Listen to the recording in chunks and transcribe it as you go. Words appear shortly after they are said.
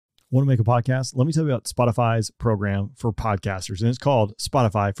Want to make a podcast? Let me tell you about Spotify's program for podcasters, and it's called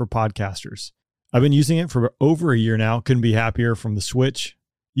Spotify for Podcasters. I've been using it for over a year now. Couldn't be happier from the switch.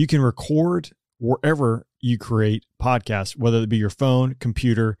 You can record wherever you create podcasts, whether it be your phone,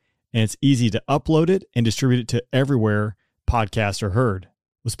 computer, and it's easy to upload it and distribute it to everywhere podcasts are heard.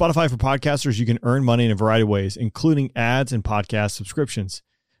 With Spotify for Podcasters, you can earn money in a variety of ways, including ads and podcast subscriptions.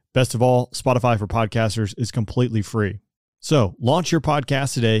 Best of all, Spotify for Podcasters is completely free. So launch your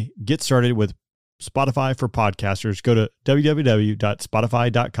podcast today. Get started with Spotify for Podcasters. Go to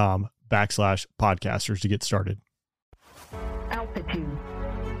www.spotify.com/podcasters to get started. Altitude.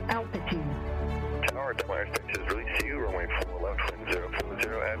 Tower, Delaware Station is release you, runway 41 left, wind 040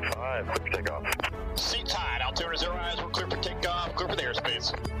 at 5, clear for takeoff. Seat tied, Altimeter 0 eyes, we're clear for takeoff, clear for the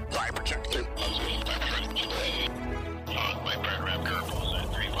airspace. Fire projector. My burn ramp curveballs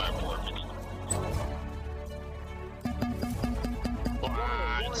at 354.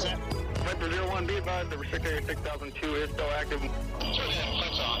 Set. Viper 01, be advised, the restricted area 6002 is still active.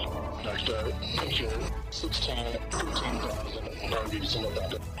 Lights on. Next picture 16,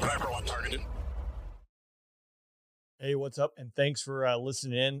 15,000. Viper 1 targeted. Hey, what's up? And thanks for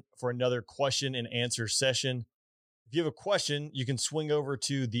listening in for another question and answer session. If you have a question, you can swing over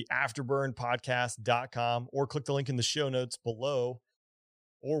to the afterburnpodcast.com or click the link in the show notes below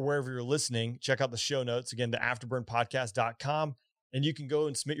or wherever you're listening. Check out the show notes. Again, the afterburnpodcast.com. And you can go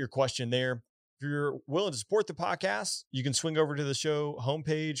and submit your question there. If you're willing to support the podcast, you can swing over to the show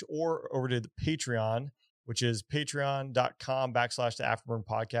homepage or over to the Patreon, which is patreon.com/the Afterburn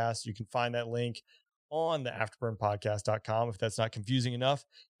Podcast. You can find that link on the afterburnpodcast.com if that's not confusing enough.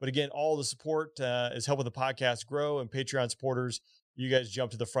 But again, all the support is helping the podcast grow, and Patreon supporters, you guys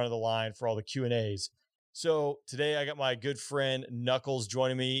jump to the front of the line for all the Q&As. So today I got my good friend Knuckles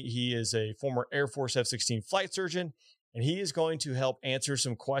joining me. He is a former Air Force F-16 flight surgeon, and he is going to help answer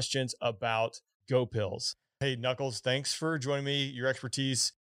some questions about GoPills. Hey, Knuckles, thanks for joining me. Your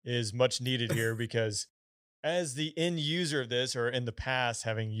expertise is much needed here because as the end user of this, or in the past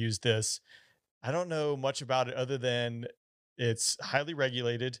having used this, I don't know much about it other than it's highly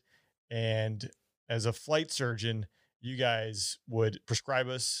regulated. And as a flight surgeon, you guys would prescribe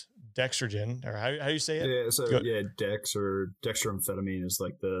us Dextrogen, or how do you say it? Yeah, so Dex or dextroamphetamine is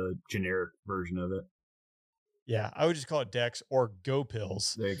like the generic version of it. Yeah, I would just call it Dex or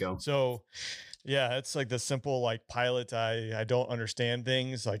GoPills. There you go. So, yeah, it's like the simple like pilot. I don't understand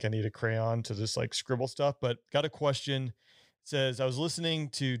things. Like I need a crayon to just like scribble stuff. But got a question. It says, I was listening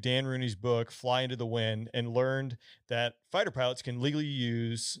to Dan Rooney's book, Fly Into the Wind, and learned that fighter pilots can legally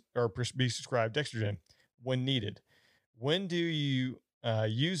use or be prescribed Dextrogen when needed. When do you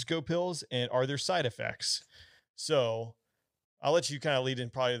use GoPills, and are there side effects? So I'll let you kind of lead in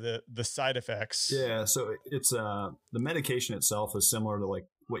probably the side effects. Yeah, so it's the medication itself is similar to like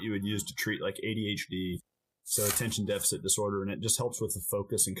what you would use to treat like ADHD, so attention deficit disorder, and it just helps with the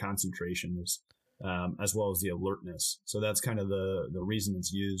focus and concentration as well as the alertness. So that's kind of the reason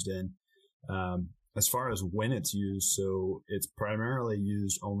it's used. And as far as when it's used, so it's primarily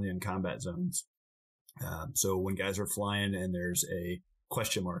used only in combat zones. So when guys are flying and there's a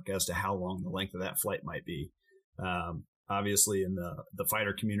question mark as to how long the length of that flight might be. Obviously, in the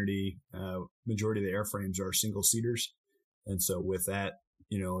fighter community, majority of the airframes are single seaters. And so with that,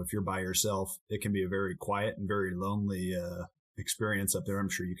 if you're by yourself, it can be a very quiet and very lonely experience up there. I'm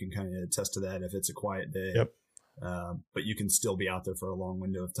sure you can kind of attest to that if it's a quiet day. Yep. But you can still be out there for a long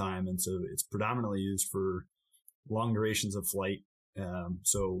window of time. And so it's predominantly used for long durations of flight.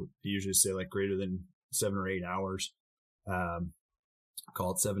 So they usually say like greater than 7 or 8 hours.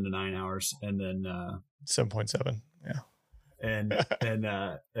 Call it 7 to 9 hours. And then 7.7. Yeah. And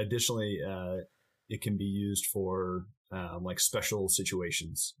additionally, it can be used for like special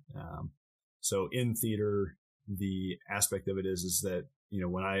situations. So in theater, the aspect of it is that,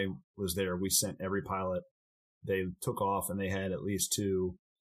 when I was there, we sent every pilot, they took off and they had at least 2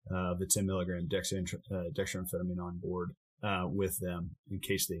 the 10 milligram dextroamphetamine on board with them in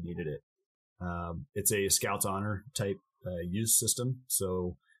case they needed it. It's a Scouts Honor type use system.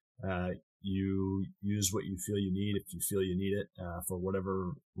 So you use what you feel you need if you feel you need it for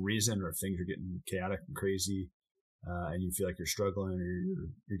whatever reason, or if things are getting chaotic and crazy and you feel like you're struggling or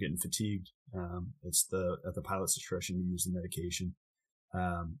you're getting fatigued. It's at the pilot's discretion to use the medication.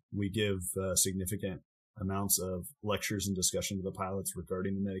 We give significant amounts of lectures and discussion to the pilots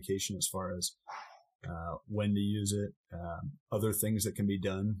regarding the medication as far as when to use it, other things that can be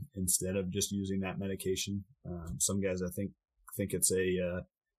done instead of just using that medication. Some guys, I think it's a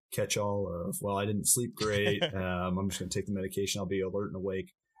catch-all of, well, I didn't sleep great. I'm just going to take the medication. I'll be alert and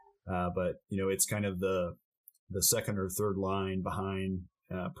awake. But it's kind of the second or third line behind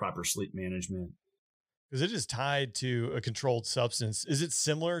proper sleep management. Because it is tied to a controlled substance. Is it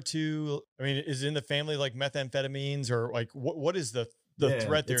similar to, I mean, is it in the family like methamphetamines, or like what is the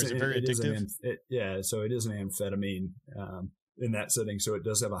threat there? Is it very addictive? So it is an amphetamine in that setting. So it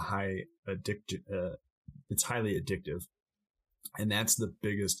does have a high it's highly addictive. And that's the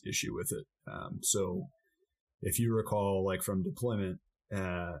biggest issue with it. So if you recall, like from deployment,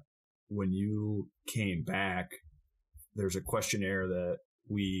 when you came back, there's a questionnaire that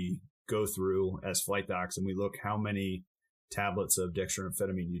we go through as flight docs, and we look how many tablets of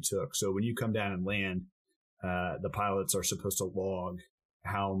dextroamphetamine you took. So when you come down and land, the pilots are supposed to log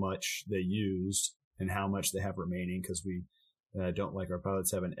how much they used and how much they have remaining, because we don't like our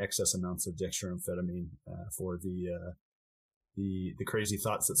pilots having excess amounts of dextroamphetamine for the crazy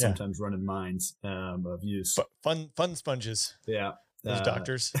thoughts that sometimes run in minds of use. Fun sponges. Yeah. Those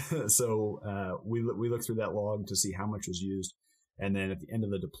doctors. So we look through that log to see how much was used. And then at the end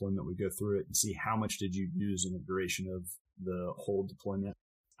of the deployment, we go through it and see how much did you use in the duration of the whole deployment.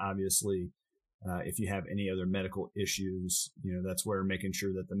 Obviously, if you have any other medical issues, that's where making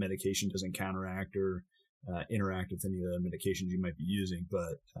sure that the medication doesn't counteract or interact with any of the medications you might be using.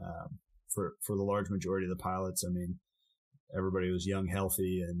 But for the large majority of the pilots, I mean, everybody was young,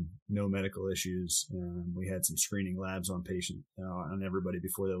 healthy, and no medical issues. We had some screening labs on everybody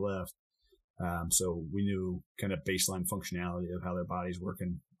before they left. So we knew kind of baseline functionality of how their body's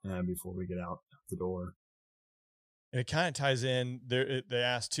working before we get out the door. And it kind of ties in there. They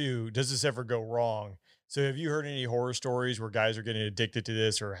asked too, does this ever go wrong? So have you heard any horror stories where guys are getting addicted to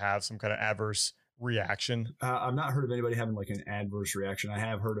this or have some kind of adverse reaction? I've not heard of anybody having like an adverse reaction. I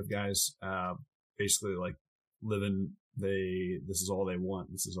have heard of guys basically like living, this is all they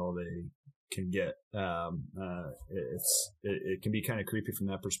want. This is all they can get. It can be kind of creepy from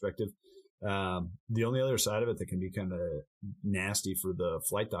that perspective. The only other side of it that can be kind of nasty for the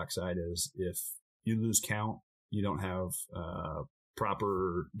flight doc side is if you lose count, you don't have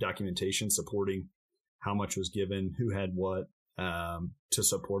proper documentation supporting how much was given, who had what, to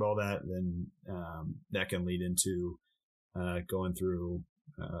support all that, then that can lead into going through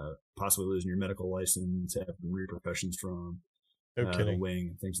possibly losing your medical license, having repercussions from the wing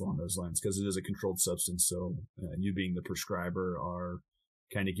and things along those lines, because it is a controlled substance. So you being the prescriber are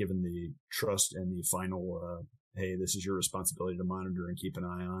kind of given the trust and the final, hey, this is your responsibility to monitor and keep an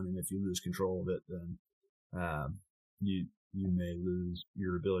eye on. And if you lose control of it, then you may lose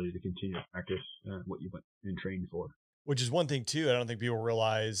your ability to continue to practice what you went and trained for. Which is one thing too. I don't think people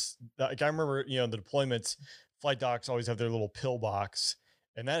realize. Like I remember, the deployments, flight docs always have their little pill box.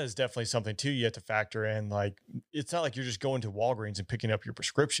 And that is definitely something too you have to factor in. Like, it's not like you're just going to Walgreens and picking up your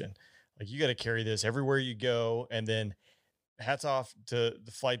prescription. Like, you got to carry this everywhere you go. And then hats off to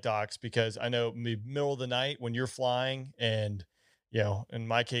the flight docs, because I know the middle of the night when you're flying, and, in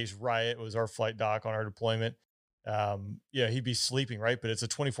my case, Riot was our flight doc on our deployment. He'd be sleeping, right? But it's a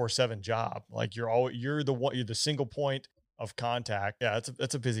 24/7 job. Like, you're the single point of contact. Yeah.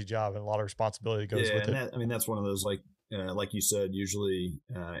 That's a busy job, and a lot of responsibility goes with it. That's one of those, like you said, usually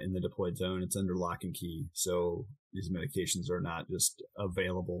in the deployed zone, it's under lock and key. So these medications are not just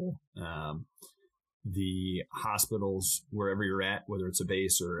available. The hospitals, wherever you're at, whether it's a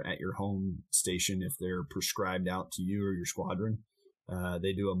base or at your home station, if they're prescribed out to you or your squadron,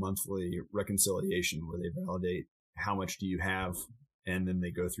 they do a monthly reconciliation where they validate how much do you have, and then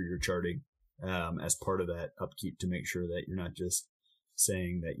they go through your charting as part of that upkeep to make sure that you're not just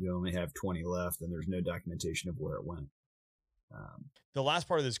saying that you only have 20 left and there's no documentation of where it went. The last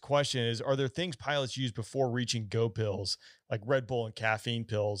part of this question is, are there things pilots use before reaching go pills, like Red Bull and caffeine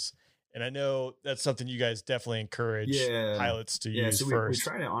pills? And I know that's something you guys definitely encourage pilots to use so first. We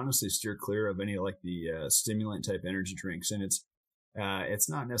try to honestly steer clear of any like the stimulant type energy drinks. And it's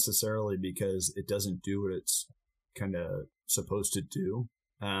not necessarily because it doesn't do what it's kind of supposed to do.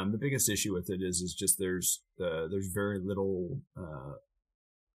 The biggest issue with it is just there's very little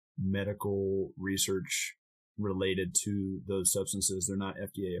medical research related to those substances. They're not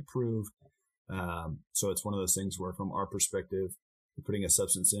FDA approved. So it's one of those things where, from our perspective, you're putting a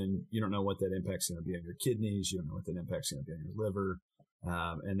substance in, you don't know what that impact's going to be on your kidneys. You don't know what that impact's going to be on your liver.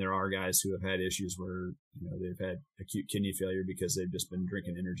 And there are guys who have had issues where, they've had acute kidney failure because they've just been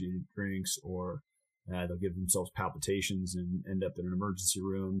drinking energy drinks, or they'll give themselves palpitations and end up in an emergency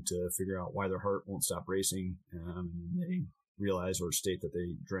room to figure out why their heart won't stop racing. And they realize or state that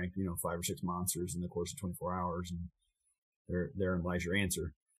they drank, 5 or 6 monsters in the course of 24 hours, and therein lies your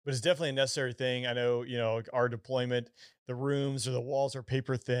answer. But it's definitely a necessary thing. I know, our deployment, the rooms or the walls are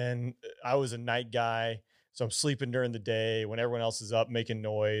paper thin. I was a night guy. So I'm sleeping during the day when everyone else is up making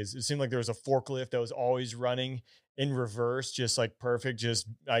noise. It seemed like there was a forklift that was always running in reverse, just like perfect. Just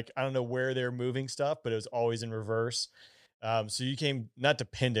like, I don't know where they're moving stuff, but it was always in reverse. So you came not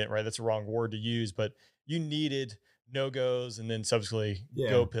dependent, right? That's a wrong word to use, but you needed no-goes and then subsequently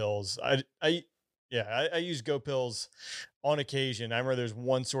go pills. I use go pills on occasion. I remember there's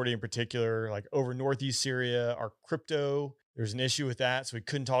one sortie in particular, like over Northeast Syria, our crypto, there's an issue with that. So we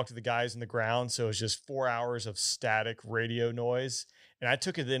couldn't talk to the guys in the ground. So it's just 4 hours of static radio noise. And I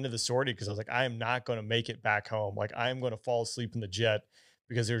took it at the end of the sortie because I was like, I am not going to make it back home. Like I am going to fall asleep in the jet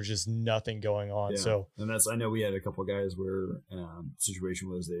because there's just nothing going on. So, and I know we had a couple of guys where situation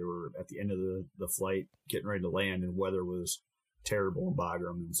was they were at the end of the flight getting ready to land and weather was terrible in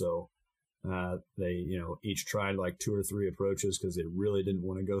Bagram. And so they, each tried like 2 or 3 approaches because they really didn't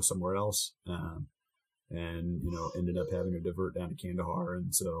want to go somewhere else. And ended up having to divert down to Kandahar.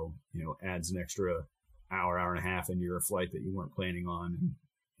 And so, adds an extra hour and a half into your flight that you weren't planning on.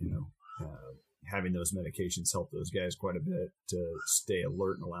 And, having those medications help those guys quite a bit to stay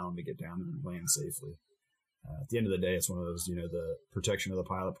alert and allow them to get down and land safely. At the end of the day, it's one of those, the protection of the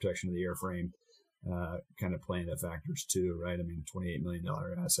pilot, protection of the airframe, kind of playing the factors too, right? I mean, $28 million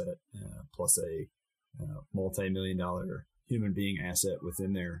asset, plus a multi-million-dollar human being asset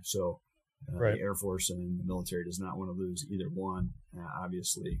within there. So the Air Force and the military does not want to lose either one.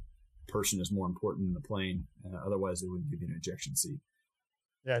 Obviously, person is more important than the plane. Otherwise, they wouldn't give you an ejection seat.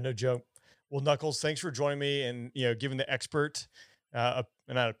 Yeah, no joke. Well, Knuckles, thanks for joining me and, giving the expert, not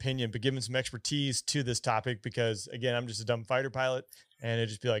opinion, but giving some expertise to this topic because, again, I'm just a dumb fighter pilot and it'd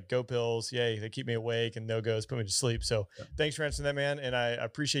just be like, go pills. Yay, they keep me awake and no-goes, put me to sleep. So thanks for answering that, man. And I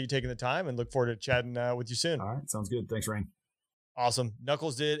appreciate you taking the time and look forward to chatting with you soon. All right. Sounds good. Thanks, Rain. Awesome.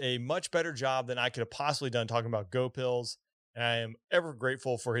 Knuckles did a much better job than I could have possibly done talking about go pills. And I am ever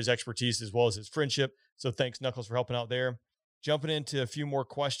grateful for his expertise as well as his friendship. So thanks, Knuckles, for helping out there. Jumping into a few more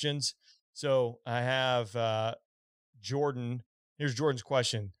questions. So I have Jordan. Here's Jordan's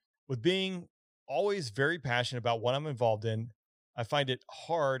question. With being always very passionate about what I'm involved in, I find it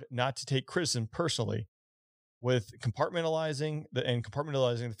hard not to take criticism personally with compartmentalizing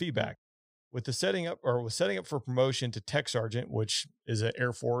the feedback. With setting up for promotion to tech sergeant, which is an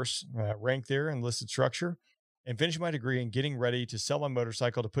Air Force rank there, enlisted structure, and finishing my degree and getting ready to sell my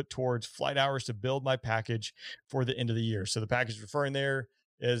motorcycle to put towards flight hours to build my package for the end of the year. So the package referring there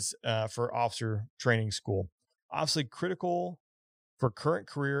is for officer training school. Obviously critical for current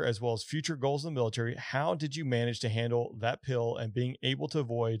career as well as future goals in the military. How did you manage to handle that pill and being able to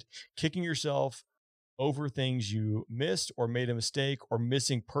avoid kicking yourself over things you missed or made a mistake or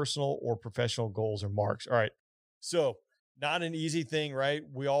missing personal or professional goals or marks? All right. So not an easy thing, right?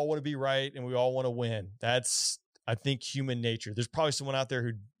 We all want to be right and we all want to win. That's, I think, human nature. There's probably someone out there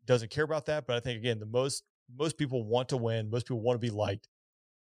who doesn't care about that. But I think, again, most people want to win. Most people want to be liked.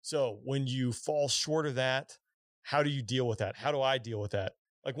 So when you fall short of that, how do you deal with that? How do I deal with that?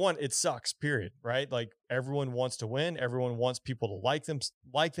 Like, one, it sucks, period, right? Like everyone wants to win. Everyone wants people to like them.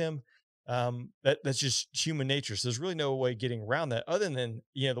 That's just human nature. So there's really no way getting around that other than,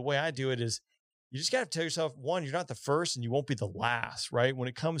 the way I do it is you just got to tell yourself, one, you're not the first and you won't be the last, right? When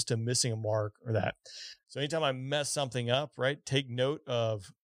it comes to missing a mark or that. So anytime I mess something up, right, take note of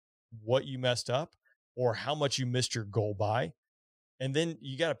what you messed up or how much you missed your goal by. And then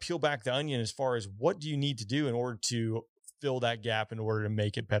you got to peel back the onion as far as what do you need to do in order to fill that gap in order to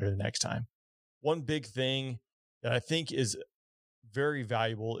make it better the next time. One big thing that I think is very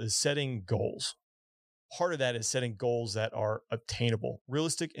valuable is setting goals. Part of that is setting goals that are obtainable,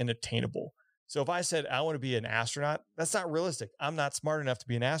 realistic and attainable. So if I said, I want to be an astronaut, that's not realistic. I'm not smart enough to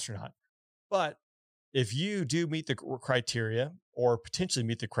be an astronaut. But if you do meet the criteria or potentially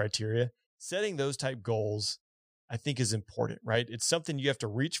meet the criteria, setting those type goals, I think is important, right? It's something you have to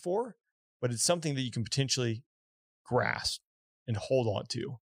reach for, but it's something that you can potentially grasp and hold on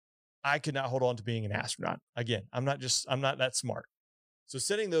to. I could not hold on to being an astronaut. Again, I'm not that smart. So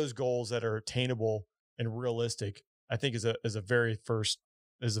setting those goals that are attainable and realistic, I think is a very first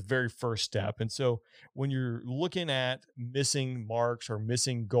step. And so when you're looking at missing marks or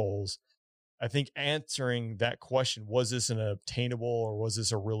missing goals, I think answering that question, was this an obtainable or was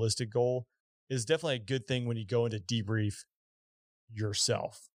this a realistic goal, is definitely a good thing when you go into debrief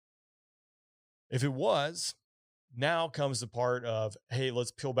yourself. If it was, now comes the part of, hey,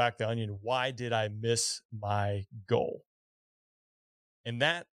 let's peel back the onion. Why did I miss my goal? And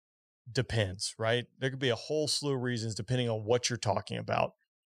that depends, right? There could be a whole slew of reasons depending on what you're talking about.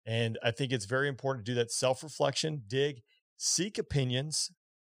 And I think it's very important to do that self-reflection, dig, seek opinions,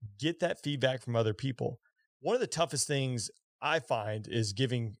 get that feedback from other people. One of the toughest things I find is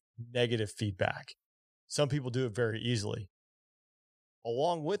giving negative feedback. Some people do it very easily.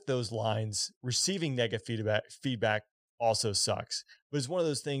 Along with those lines, receiving negative feedback also sucks. But it's one of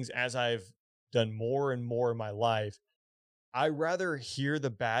those things, as I've done more and more in my life, I rather hear the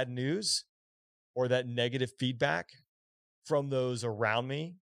bad news or that negative feedback from those around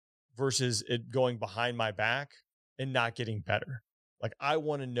me versus it going behind my back and not getting better. Like, I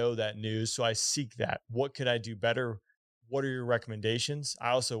want to know that news, so I seek that. What could I do better? What are your recommendations?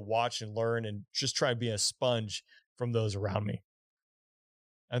 I also watch and learn and just try to be a sponge from those around me.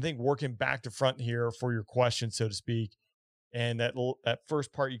 I think working back to front here for your question, so to speak, and that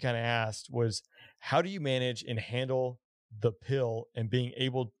first part you kind of asked was, how do you manage and handle the pill and being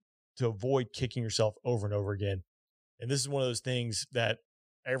able to avoid kicking yourself over and over again? And this is one of those things that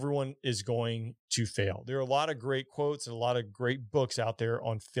everyone is going to fail. There are a lot of great quotes and a lot of great books out there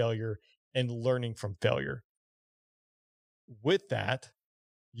on failure and learning from failure. With that,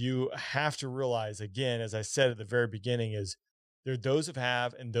 you have to realize, again, as I said at the very beginning, is there are those that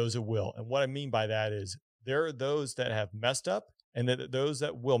have and those that will. And what I mean by that is there are those that have messed up and those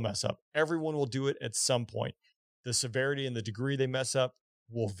that will mess up. Everyone will do it at some point. The severity and the degree they mess up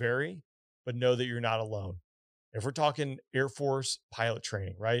will vary, but know that you're not alone. If we're talking Air Force pilot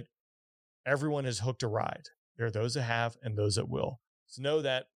training, right? Everyone has hooked a ride. There are those that have and those that will. So know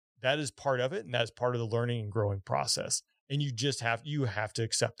that that is part of it, and that's part of the learning and growing process. And you have to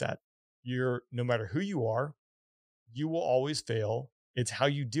accept that. No matter who you are, you will always fail. It's how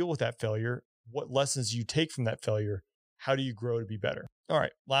you deal with that failure, what lessons you take from that failure, how do you grow to be better? All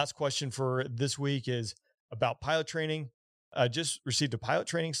right, last question for this week is about pilot training. I just received a pilot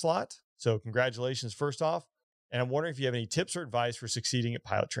training slot, so congratulations first off. And I'm wondering if you have any tips or advice for succeeding at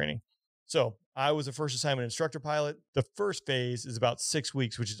pilot training. So I was a first assignment instructor pilot. The first phase is about 6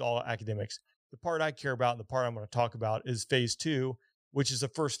 weeks, which is all academics. The part I care about and the part I'm going to talk about is phase 2, which is the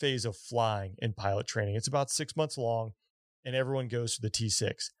first phase of flying in pilot training. It's about 6 months long, and everyone goes to the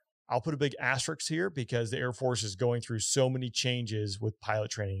T6. I'll put a big asterisk here because the Air Force is going through so many changes with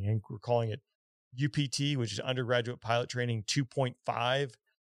pilot training, and we're calling it UPT, which is undergraduate pilot training 2.5.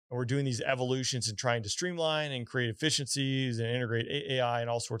 And we're doing these evolutions and trying to streamline and create efficiencies and integrate AI and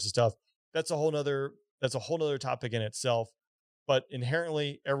all sorts of stuff. That's a whole nother topic in itself. But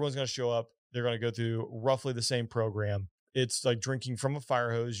inherently, everyone's going to show up. They're going to go through roughly the same program. It's like drinking from a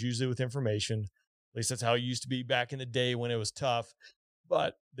fire hose, usually with information. At least that's how it used to be back in the day when it was tough.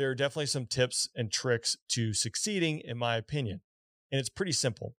 But there are definitely some tips and tricks to succeeding, in my opinion. And it's pretty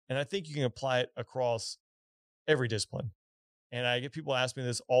simple. And I think you can apply it across every discipline. And I get people ask me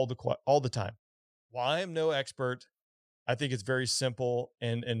this all the time. While I am no expert, I think it's very simple.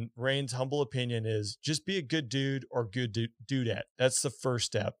 And Rain's humble opinion is just be a good dude or good dudette. That's the first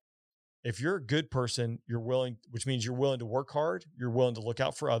step. If you're a good person, which means you're willing to work hard, you're willing to look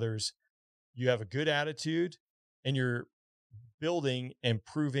out for others, you have a good attitude, and you're building and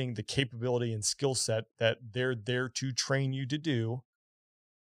proving the capability and skill set that they're there to train you to do,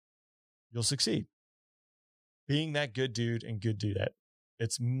 you'll succeed. Being that good dude and good dudette.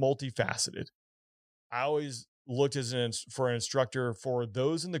 It's multifaceted. I always looked for an instructor for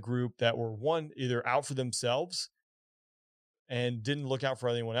those in the group that were, one, either out for themselves and didn't look out for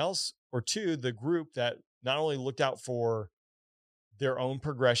anyone else, or two, the group that not only looked out for their own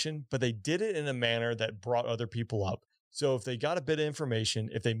progression, but they did it in a manner that brought other people up. So if they got a bit of information,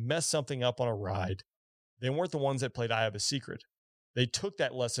 if they messed something up on a ride, they weren't the ones that played I Have a Secret. They took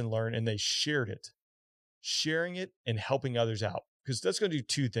that lesson learned and they shared it. Sharing it and helping others out. Because that's going to do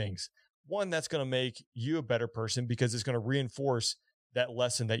two things. One, that's going to make you a better person because it's going to reinforce that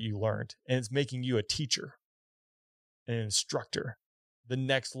lesson that you learned. And it's making you a teacher, an instructor, the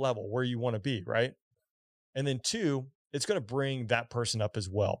next level where you want to be, right? And then two, it's going to bring that person up as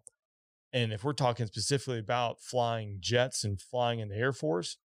well. And if we're talking specifically about flying jets and flying in the Air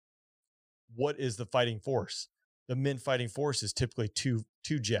Force, what is the fighting force? The men fighting force is typically two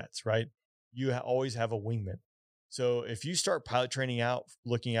jets, right? You always have a wingman. So if you start pilot training out,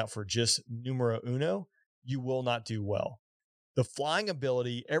 looking out for just numero uno, you will not do well. The flying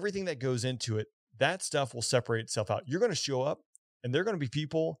ability, everything that goes into it, that stuff will separate itself out. You're going to show up and they're going to be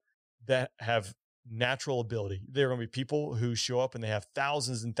people that have natural ability. They're going to be people who show up and they have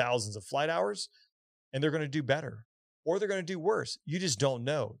thousands and thousands of flight hours and they're going to do better or they're going to do worse. You just don't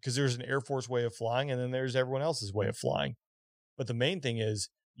know because there's an Air Force way of flying and then there's everyone else's way of flying. But the main thing is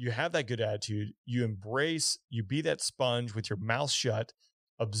you have that good attitude. You embrace, you be that sponge with your mouth shut,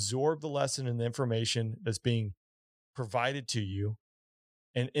 absorb the lesson and the information that's being provided to you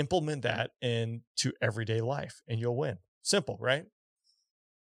and implement that into everyday life and you'll win. Simple, right?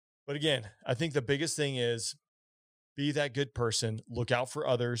 But again, I think the biggest thing is Be that good person, look out for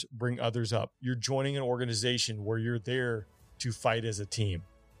others, bring others up. You're joining an organization where you're there to fight as a team.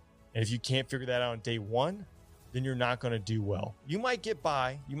 And if you can't figure that out on day one, then you're not going to do well. You might get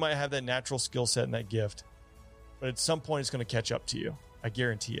by, you might have that natural skill set and that gift, but at some point it's going to catch up to you. I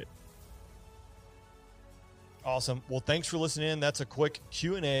guarantee it. Awesome. Well, thanks for listening in. That's a quick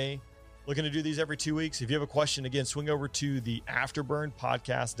Q&A. Looking to do these every 2 weeks. If you have a question, again, swing over to the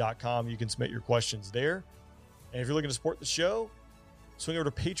afterburnpodcast.com. You can submit your questions there. And if you're looking to support the show, swing over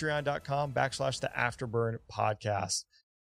to patreon.com/the Afterburn Podcast.